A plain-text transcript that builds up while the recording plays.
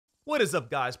What is up,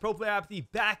 guys? Pro Player Apathy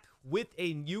back with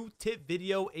a new tip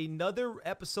video, another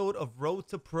episode of Road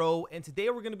to Pro, and today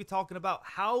we're going to be talking about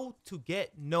how to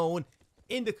get known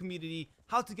in the community,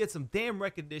 how to get some damn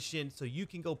recognition so you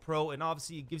can go pro, and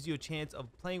obviously it gives you a chance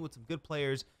of playing with some good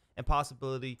players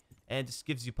and just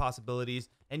gives you possibilities,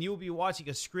 and you will be watching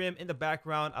a scrim in the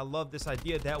background. I love this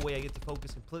idea. That way I get to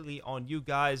focus completely on you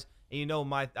guys, and you know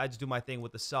I just do my thing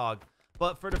with the SOG.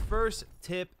 But for the first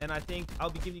tip, and I think I'll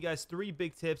be giving you guys 3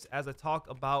 big tips as I talk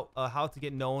about how to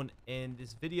get known in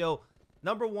this video.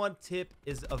 Number 1 tip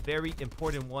is a very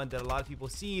important one that a lot of people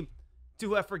seem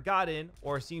to have forgotten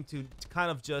or seem to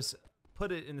kind of just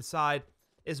put it in the side.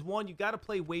 Is one, you got to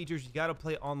play wagers, you got to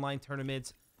play online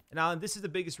tournaments. Now, and this is the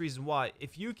biggest reason why.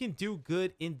 If you can do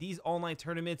good in these online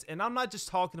tournaments, and I'm not just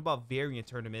talking about variant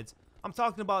tournaments, I'm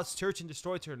talking about search and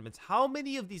destroy tournaments. How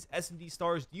many of these S&D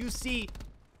stars do you see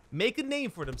make a name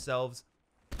for themselves,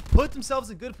 put themselves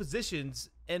in good positions,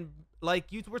 and like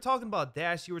you were talking about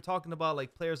Dash, you were talking about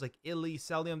like players like Illy,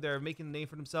 Celium, they're making a name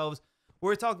for themselves.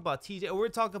 We're talking about TJ, we're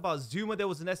talking about Zuma, that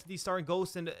was an S&D star in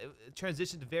Ghost and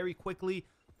transitioned very quickly.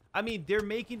 I mean, they're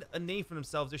making a name for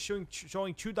themselves. They're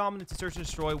showing true dominance in Search and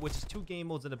Destroy, which is 2 game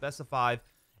modes in a best of 5.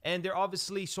 And they're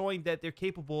obviously showing that they're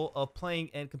capable of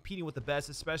playing and competing with the best,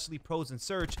 especially pros in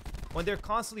Search. When they're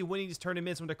constantly winning these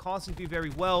tournaments, when they're constantly doing very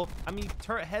well, I mean,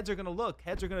 heads are going to look.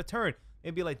 Heads are going to turn.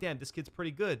 And be like, damn, this kid's pretty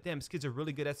good. Damn, this kid's a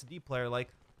really good S&D player. Like,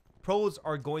 pros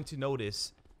are going to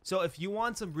notice. So if you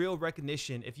want some real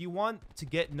recognition, if you want to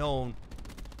get known,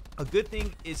 a good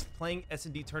thing is playing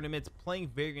S&D tournaments, playing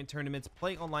variant tournaments,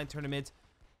 playing online tournaments,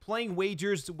 playing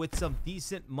wagers with some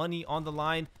decent money on the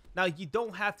line. Now, you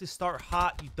don't have to start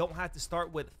hot. You don't have to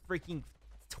start with freaking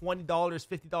 $20,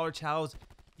 $50 chows.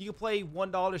 You can play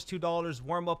 $1, $2,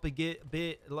 warm up a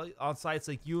bit on sites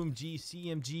like UMG,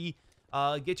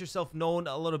 CMG. Get yourself known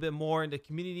a little bit more in the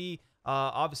community.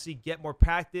 Obviously, get more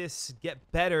practice, get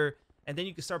better, and then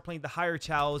you can start playing the higher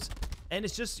chows. And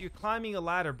it's just, you're climbing a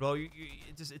ladder, bro.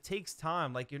 It takes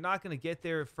time. Like, you're not going to get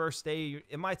there first day.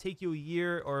 It might take you a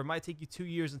year, or it might take you 2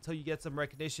 years until you get some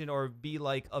recognition or be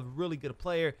like a really good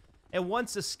player. And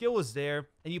once the skill is there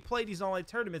and you play these online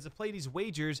tournaments and play these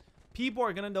wagers, people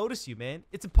are going to notice you, man.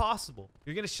 It's impossible.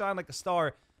 You're going to shine like a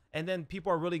star. And then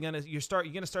people are really going to, you're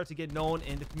going to start to get known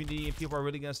in the community, and people are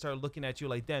really going to start looking at you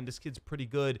like, damn, this kid's pretty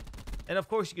good. And of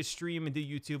course you could stream and do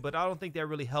YouTube, but I don't think that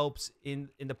really helps in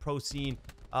the pro scene.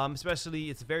 Especially,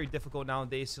 it's very difficult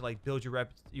nowadays to like build your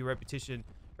reputation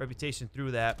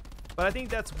through that. But I think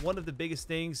that's one of the biggest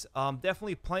things.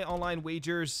 Definitely play online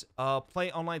wagers,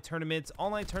 play online tournaments.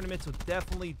 Online tournaments will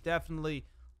definitely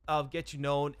get you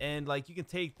known, and like you can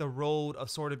take the road of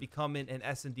sort of becoming an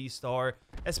S&D star.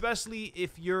 Especially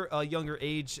if you're a younger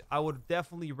age, I would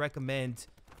definitely recommend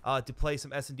to play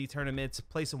some S&D tournaments,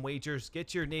 play some wagers,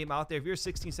 get your name out there. If you're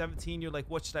 16, 17, you're like,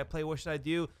 what should I play? What should I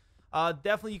do?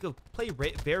 Definitely you could play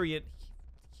variant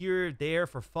here, there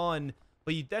for fun,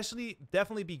 but you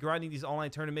definitely be grinding these online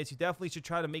tournaments. You definitely should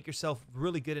try to make yourself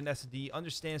really good in S&D,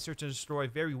 understand Search and Destroy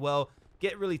very well,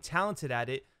 get really talented at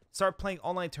it, start playing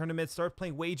online tournaments, start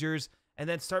playing wagers, and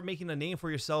then start making a name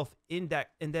for yourself in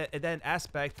that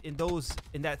aspect, in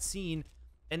that scene.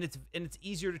 And it's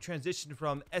easier to transition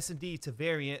from S&D to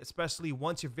variant, especially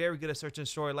once you're very good at Search and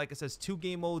Destroy. Like I said, it's 2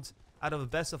 game modes out of a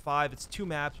best of 5. It's 2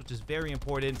 maps, which is very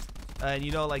important. And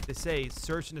you know, like they say,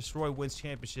 Search and Destroy wins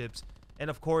championships. And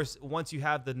of course, once you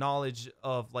have the knowledge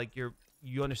of like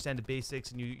you understand the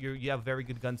basics, and you have very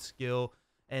good gun skill,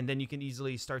 and then you can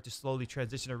easily start to slowly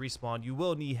transition or respawn. You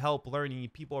will need help learning.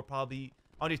 People are probably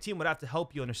on your team would have to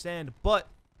help you understand, but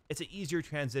it's an easier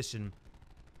transition.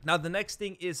 Now, the next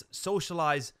thing is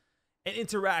socialize and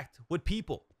interact with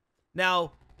people.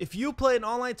 Now, if you play an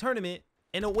online tournament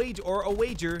and a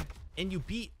wager and you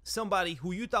beat somebody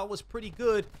who you thought was pretty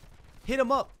good, hit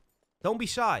them up. Don't be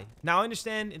shy. Now, I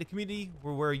understand in the community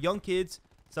where we're young kids,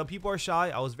 some people are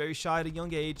shy. I was very shy at a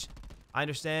young age. I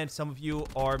understand some of you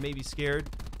are maybe scared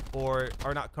or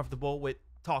are not comfortable with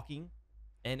talking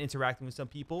and interacting with some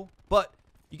people, but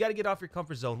you got to get off your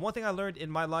comfort zone. One thing I learned in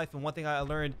my life, and one thing I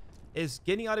learned is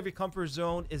getting out of your comfort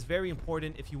zone is very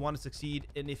important if you want to succeed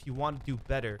and if you want to do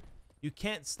better. You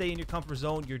can't stay in your comfort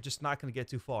zone. You're just not going to get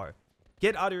too far.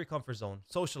 Get out of your comfort zone.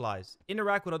 Socialize.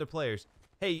 Interact with other players.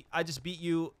 Hey, I just beat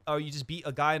you, or you just beat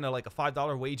a guy in like a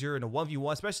 $5 wager in a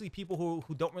 1v1, especially people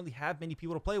who don't really have many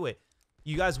people to play with.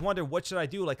 You guys wonder, what should I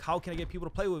do? Like, how can I get people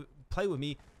to play with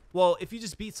me? Well, if you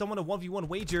just beat someone in a 1v1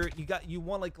 wager, you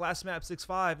won like last map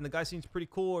 6-5, and the guy seems pretty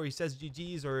cool, or he says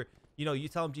GG's, or you know, you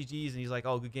tell him GG's, and he's like,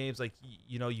 oh, good games, like,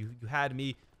 you know, you had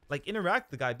me. Like,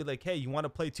 interact with the guy. Be like, hey, you want to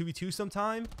play 2v2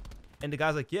 sometime? And the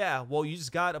guy's like, yeah. Well, you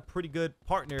just got a pretty good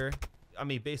partner. I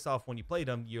mean, based off when you played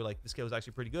them, you're like, this kid was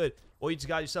actually pretty good. Or you just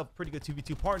got yourself a pretty good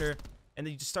 2v2 partner, and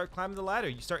then you just start climbing the ladder.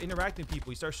 You start interacting with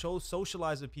people. You start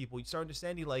socializing with people. You start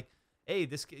understanding, like, hey,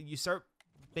 you start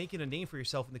making a name for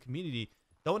yourself in the community.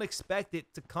 Don't expect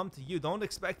it to come to you. Don't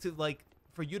expect to, like,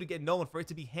 for you to get known, for it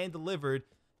to be hand delivered.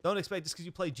 Don't expect just because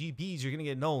you play GBs, you're going to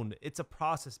get known. It's a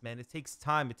process, man. It takes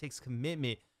time. It takes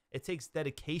commitment. It takes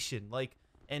dedication. Like,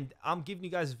 and I'm giving you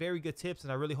guys very good tips,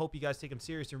 and I really hope you guys take them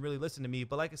serious and really listen to me.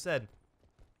 But like I said,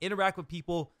 interact with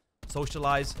people,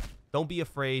 socialize. Don't be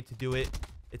afraid to do it.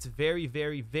 It's very,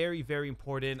 very, very, very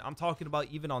important. I'm talking about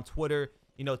even on Twitter,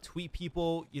 you know, tweet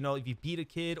people, you know, if you beat a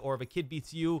kid or if a kid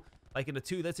beats you, like in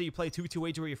let's say you play 2v2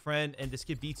 wager with your friend and this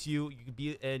kid beats you, you could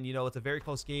be, and you know, it's a very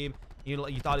close game. You know,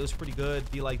 you thought it was pretty good.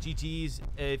 Be like, GG's,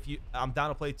 I'm down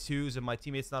to play 2s and my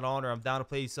teammate's not on, or I'm down to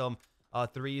play some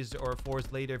 3s or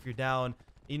 4s later if you're down.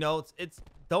 You know,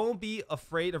 don't be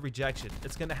afraid of rejection.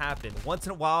 It's going to happen. Once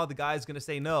in a while, the guy's going to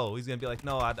say no. He's going to be like,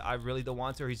 no, I really don't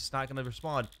want to, or he's just not going to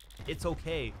respond. It's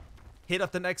okay. Hit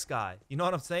up the next guy. You know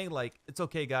what I'm saying? Like, it's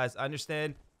okay, guys. I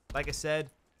understand. Like I said,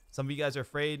 some of you guys are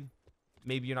afraid.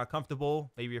 Maybe you're not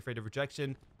comfortable. Maybe you're afraid of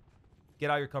rejection. Get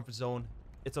out of your comfort zone.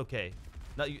 It's okay.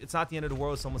 No, it's not the end of the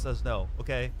world if someone says no.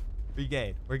 Okay? We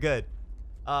gain. We're good.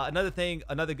 Another thing,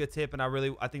 another good tip, and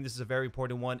I think this is a very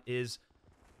important one, is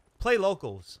play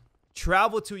locals.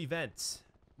 Travel to events.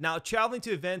 Now, traveling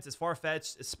to events is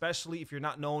far-fetched, especially if you're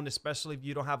not known, especially if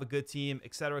you don't have a good team,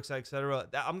 etc., etc., etc.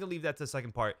 I'm going to leave that to the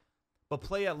second part. But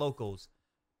play at locals.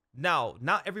 Now,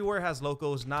 not everywhere has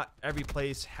locals. Not every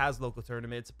place has local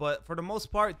tournaments. But for the most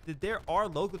part, there are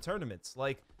local tournaments.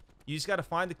 Like, you just got to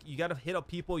find you got to hit up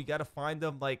people. You got to find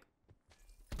them. Like,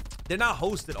 they're not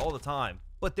hosted all the time,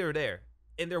 but they're there.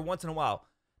 And they're once in a while.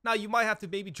 Now, you might have to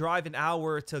maybe drive an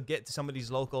hour to get to some of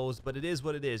these locals, but it is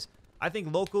what it is. I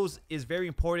think locals is very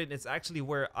important. It's actually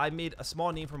where I made a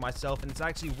small name for myself, and it's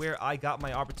actually where I got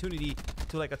my opportunity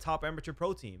to, like, a top amateur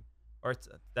pro team. Or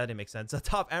that didn't make sense. A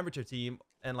top amateur team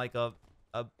and like a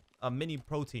mini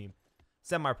pro team,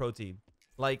 semi-pro team.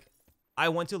 Like, I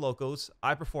went to locals.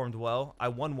 I performed well. I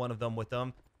won one of them with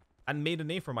them. And made a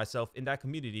name for myself in that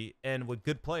community and with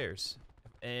good players.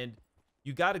 And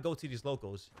you got to go to these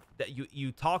locals. That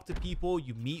you talk to people.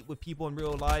 You meet with people in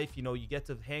real life. You know, you get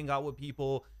to hang out with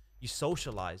people. You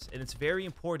socialize. And it's very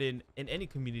important in any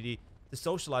community to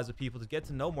socialize with people, to get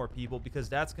to know more people, because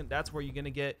that's where you're going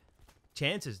to get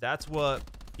chances. That's what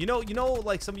you know,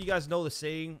 like, some of you guys know the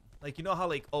saying, like, you know how,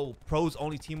 like, oh, pros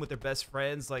only team with their best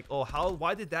friends. Like, oh,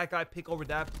 why did that guy pick over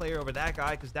that player over that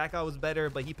guy? Because that guy was better,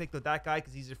 but he picked with that guy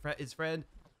because he's his friend.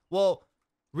 Well,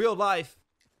 real life,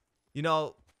 you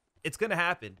know, it's gonna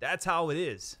happen. That's how it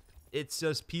is. It's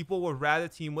just people would rather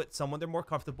team with someone they're more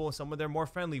comfortable, someone they're more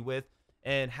friendly with,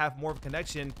 and have more of a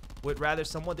connection with, rather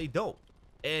someone they don't.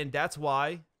 And that's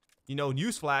why, you know,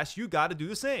 newsflash, you got to do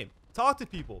the same. Talk to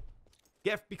people.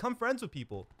 Become friends with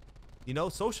people, you know,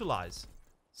 socialize.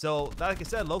 So, like I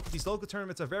said, these local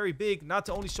tournaments are very big, not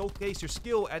to only showcase your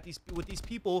skill at with these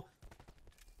people.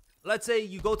 Let's say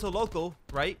you go to a local,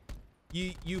 right?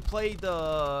 You play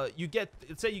let's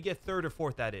say you get 3rd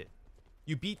or 4th at it.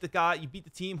 You beat the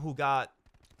team who got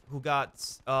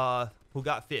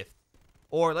 5th.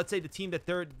 Or let's say the team that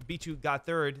beat you got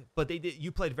 3rd, but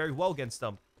you played very well against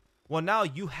them. Well, now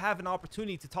you have an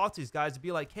opportunity to talk to these guys, to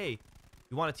be like, hey,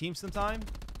 you want a team sometime?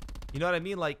 You know what I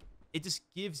mean? Like, it just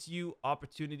gives you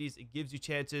opportunities. It gives you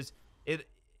chances.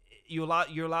 You're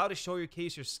allowed to show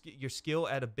your skill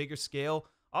at a bigger scale.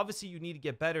 Obviously, you need to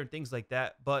get better and things like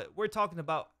that. But we're talking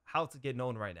about how to get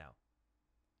known right now.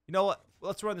 You know what?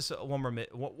 Let's run this one more minute.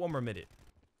 Run it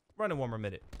one more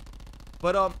minute.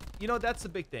 But you know, that's the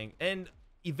big thing. And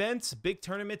events, big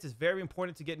tournaments is very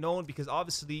important to get known, because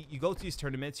obviously you go to these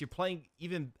tournaments, you're playing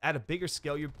even at a bigger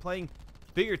scale. You're playing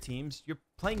bigger teams, you're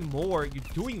playing more, you're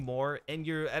doing more, and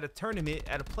you're at a tournament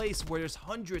at a place where there's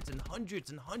hundreds and hundreds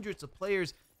and hundreds of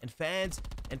players and fans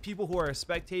and people who are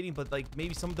spectating, but like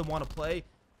maybe some of them want to play.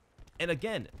 And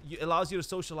again, it allows you to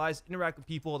socialize, interact with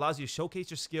people, allows you to showcase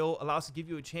your skill, allows to give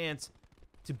you a chance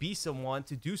to be someone,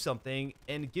 to do something,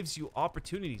 and it gives you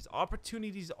opportunities.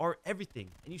 Opportunities are everything,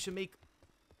 and you should make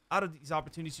out of these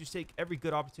opportunities, you should take every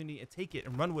good opportunity and take it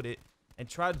and run with it and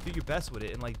try to do your best with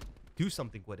it and, like, do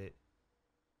something with it.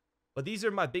 But these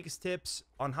are my biggest tips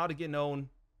on how to get known.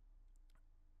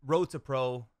 Road to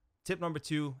Pro. Tip number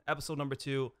 2, episode number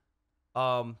 2.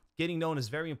 Getting known is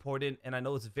very important, and I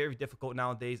know it's very difficult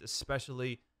nowadays,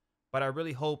 especially. But I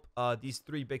really hope these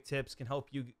 3 big tips can help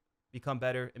you become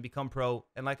better and become pro.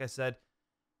 And like I said,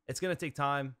 it's going to take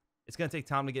time. It's going to take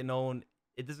time to get known.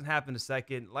 It doesn't happen in a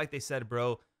second. Like they said,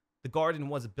 bro, the Garden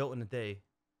wasn't built in a day.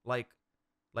 Like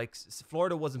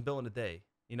Florida wasn't built in a day.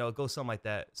 You know, it goes something like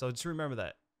that. So just remember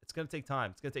that. It's going to take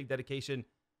time. It's going to take dedication.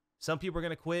 Some people are going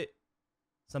to quit.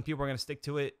 Some people are going to stick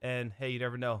to it. And hey, you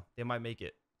never know. They might make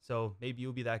it. So maybe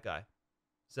you'll be that guy.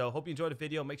 So hope you enjoyed the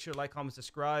video. Make sure to like, comment,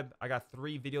 subscribe. I got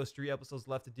 3 videos, 3 episodes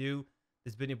left to do.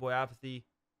 This has been your boy Apathy.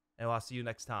 And I'll see you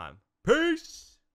next time. Peace.